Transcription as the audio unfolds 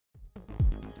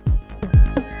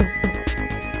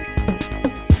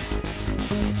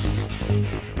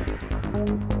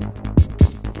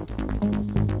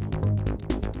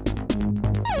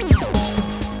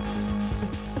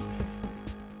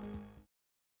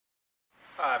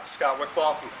I'm Scott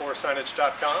Wicklaw from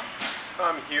floorsignage.com.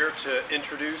 I'm here to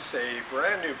introduce a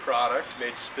brand new product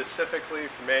made specifically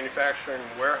for manufacturing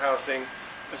and warehousing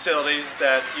facilities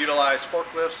that utilize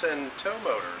forklifts and tow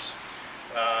motors.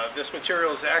 This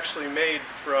material is actually made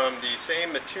from the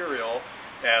same material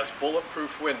as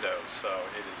bulletproof windows, so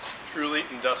it is truly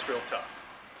industrial tough.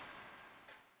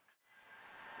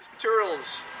 This material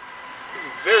is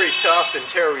very tough and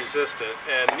tear resistant,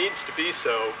 and needs to be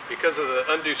so because of the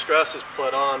undue stresses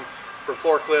put on from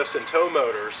forklifts and tow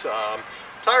motors.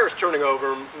 Tires turning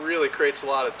over really creates a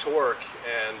lot of torque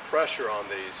and pressure on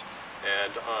these,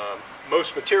 and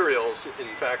most materials, in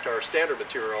fact our standard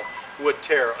material, would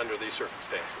tear under these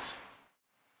circumstances.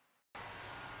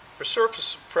 For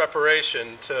surface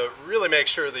preparation, to really make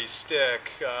sure these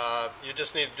stick, you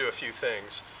just need to do a few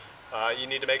things. You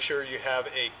need to make sure you have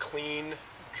a clean,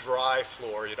 dry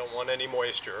floor. You don't want any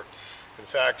moisture. In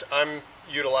fact, I'm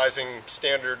utilizing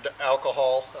standard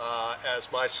alcohol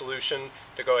as my solution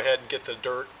to go ahead and get the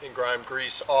dirt and grime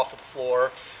grease off of the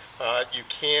floor. You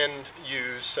can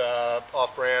use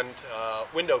off-brand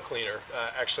window cleaner.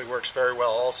 Actually works very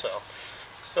well also.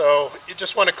 So you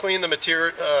just want to clean the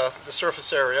material, the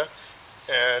surface area,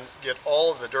 and get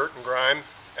all of the dirt and grime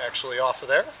actually off of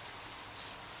there.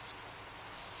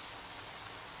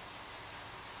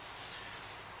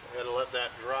 Go ahead and let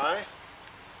that dry.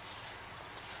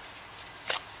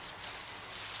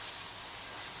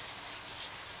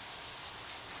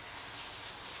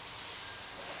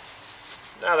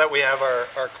 Now that we have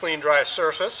our clean, dry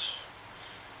surface,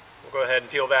 we'll go ahead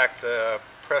and peel back the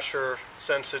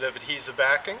pressure-sensitive adhesive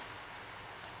backing.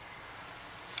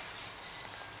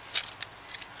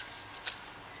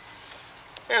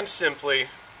 And simply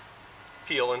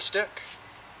peel and stick.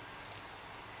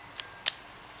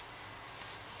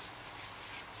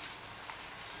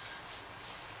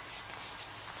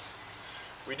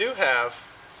 We do have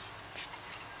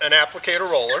an applicator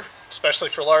roller, especially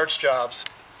for large jobs.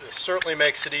 This certainly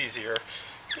makes it easier.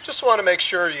 You just want to make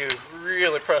sure you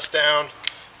really press down,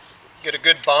 get a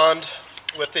good bond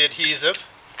with the adhesive,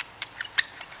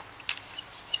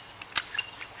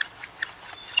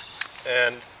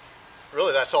 and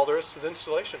really that's all there is to the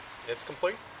installation. It's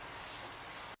complete.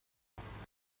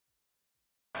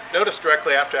 Notice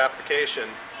directly after application,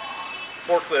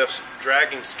 forklifts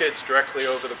dragging skids directly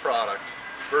over the product,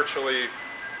 virtually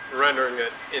rendering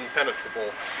it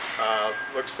impenetrable.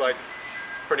 Looks like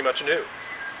pretty much new.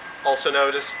 Also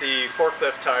notice the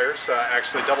forklift tires,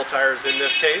 actually double tires in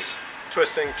this case,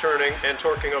 twisting, turning, and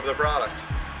torquing over the product.